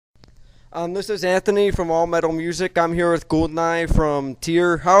This is Anthony from All Metal Music. I'm here with Goldeneye from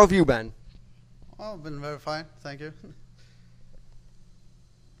Týr. How have you been? Well, I've been very fine, thank you.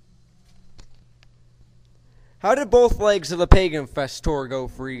 How did both legs of the Pagan Fest tour go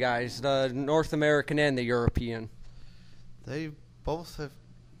for you guys, the North American and the European? They both have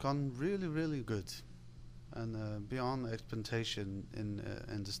gone really, really good, and beyond expectation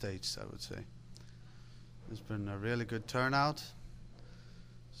in the States, I would say. It's been a really good turnout,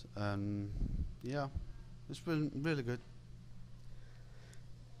 and yeah, it's been really good.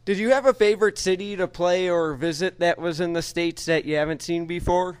 Did you have a favorite city to play or visit that was in the States that you haven't seen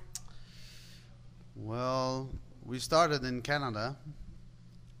before? Well, we started in Canada.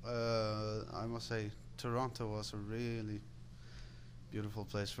 I must say Toronto was a really beautiful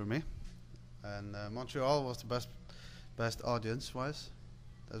place for me, and Montreal was the best audience-wise.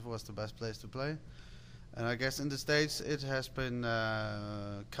 That was the best place to play. And I guess in the States it has been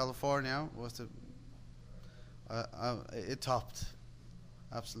California was the it topped,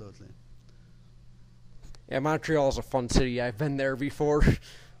 absolutely. Yeah, Montreal's a fun city. I've been there before.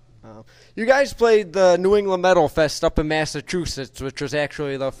 You guys played the New England Metal Fest up in Massachusetts, which was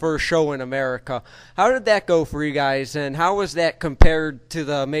actually the first show in America. How did that go for you guys, and how was that compared to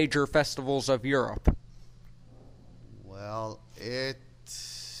the major festivals of Europe? Well,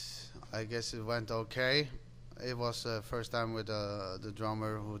 I guess it went okay. It was the first time with the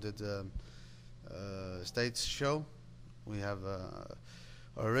drummer who did the States show. We have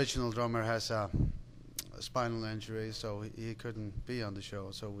our original drummer has a spinal injury, so he couldn't be on the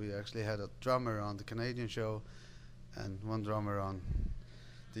show. So we actually had a drummer on the Canadian show and one drummer on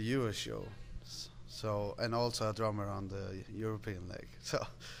the US show. So and also a drummer on the European leg. So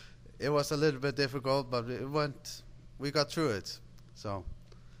it was a little bit difficult, but it went. We got through it. So.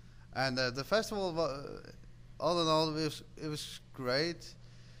 And the festival, all in all, it was great,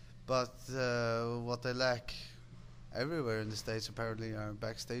 but what they lack everywhere in the States apparently are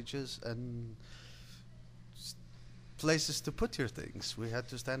backstages and places to put your things. We had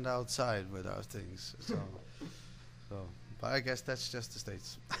to stand outside with our things, so but I guess that's just the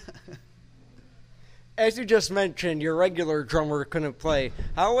States. As you just mentioned, your regular drummer couldn't play.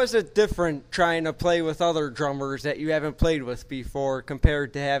 How was it different trying to play with other drummers that you haven't played with before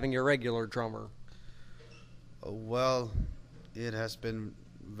compared to having your regular drummer? Well, it has been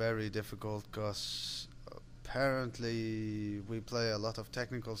very difficult because apparently we play a lot of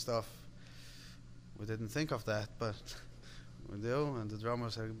technical stuff. We didn't think of that, but we do, and the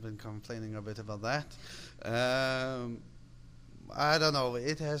drummers have been complaining a bit about that. I don't know,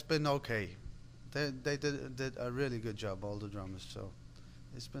 it has been okay. They did a really good job, all the drummers, so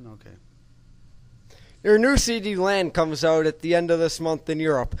it's been okay. Your new CD Land comes out at the end of this month in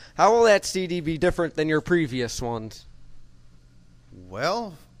Europe. How will that CD be different than your previous ones?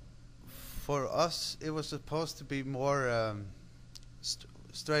 Well, for us, it was supposed to be more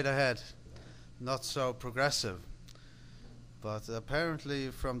straight ahead, not so progressive. But apparently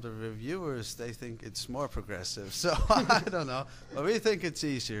from the reviewers, they think it's more progressive, so I don't know. But we think it's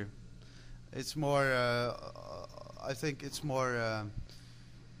easier. It's more. I think it's more.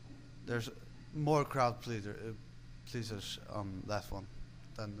 There's more crowd pleasers on that one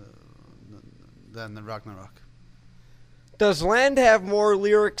than the Ragnarok. Does Land have more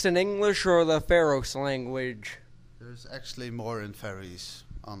lyrics in English or the Faroes language? There's actually more in Faroese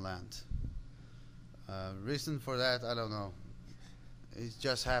on Land. Reason for that, I don't know. It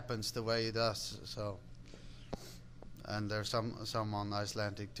just happens the way it does. So, and there's some on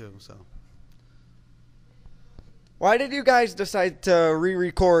Icelandic too. So. Why did you guys decide to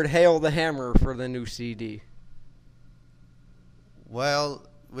re-record Hail the Hammer for the new CD? Well,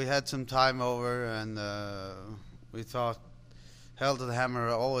 we had some time over and we thought Hail to the Hammer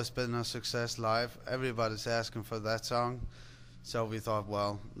has always been a success live. Everybody's asking for that song. So we thought,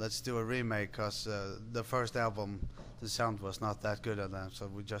 well, let's do a remake because the first album, the sound was not that good on that. So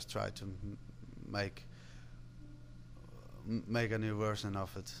we just tried to make a new version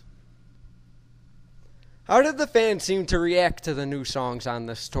of it. How did the fans seem to react to the new songs on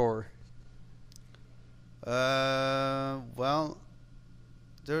this tour? Well,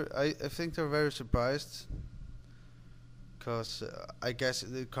 I think they're very surprised because I guess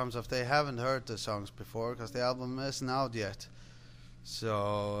it comes off they haven't heard the songs before because the album isn't out yet.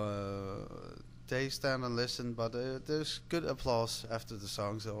 So they stand and listen, but there's good applause after the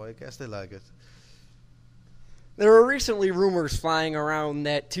song, so I guess they like it. There were recently rumors flying around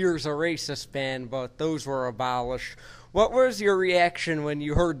that Týr's a racist band, but those were abolished. What was your reaction when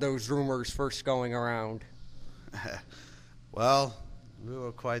you heard those rumors first going around? Well, we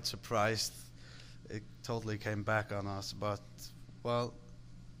were quite surprised. It totally came back on us, but, well,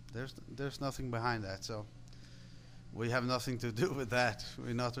 There's nothing behind that. So we have nothing to do with that.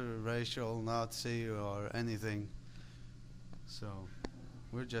 We're not a racial Nazi or anything. So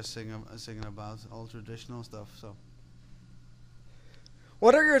we're just singing about all traditional stuff. So.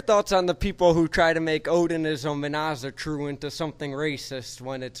 What are your thoughts on the people who try to make Odinism and Asatru into something racist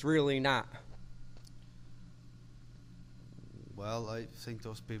when it's really not? Well, I think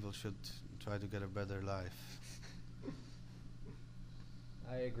those people should try to get a better life.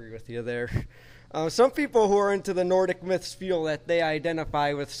 I agree with you there. Some people who are into the Nordic myths feel that they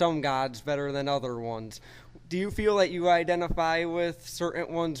identify with some gods better than other ones. Do you feel that you identify with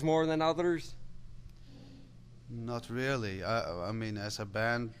certain ones more than others? Not really. I mean, as a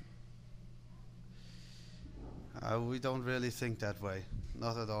band, we don't really think that way.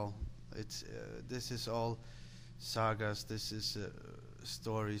 Not at all. It's this is all sagas. This is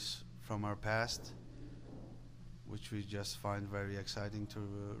stories from our past, which we just find very exciting to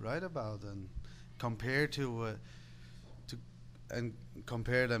write about and compare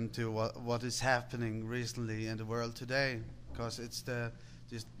compare them to what is happening recently in the world today, because it's the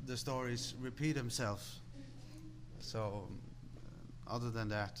stories repeat themselves. So, other than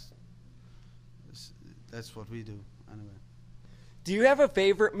that, that's what we do, anyway. Do you have a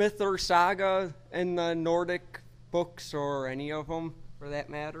favorite myth or saga in the Nordic books, or any of them, for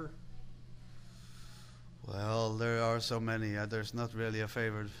that matter? Well, there are so many. There's not really a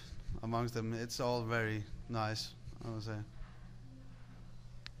favorite amongst them. It's all very nice, I would say.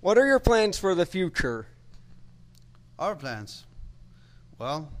 What are your plans for the future? Our plans?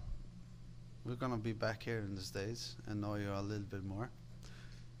 Well, we're going to be back here in the States and know you a little bit more.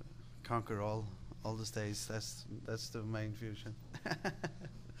 Conquer all the States. That's the main future.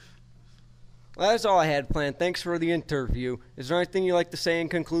 Well, that's all I had planned. Thanks for the interview. Is there anything you'd like to say in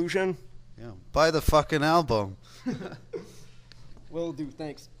conclusion? Yeah. Buy the fucking album. Will do.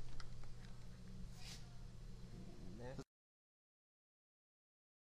 Thanks.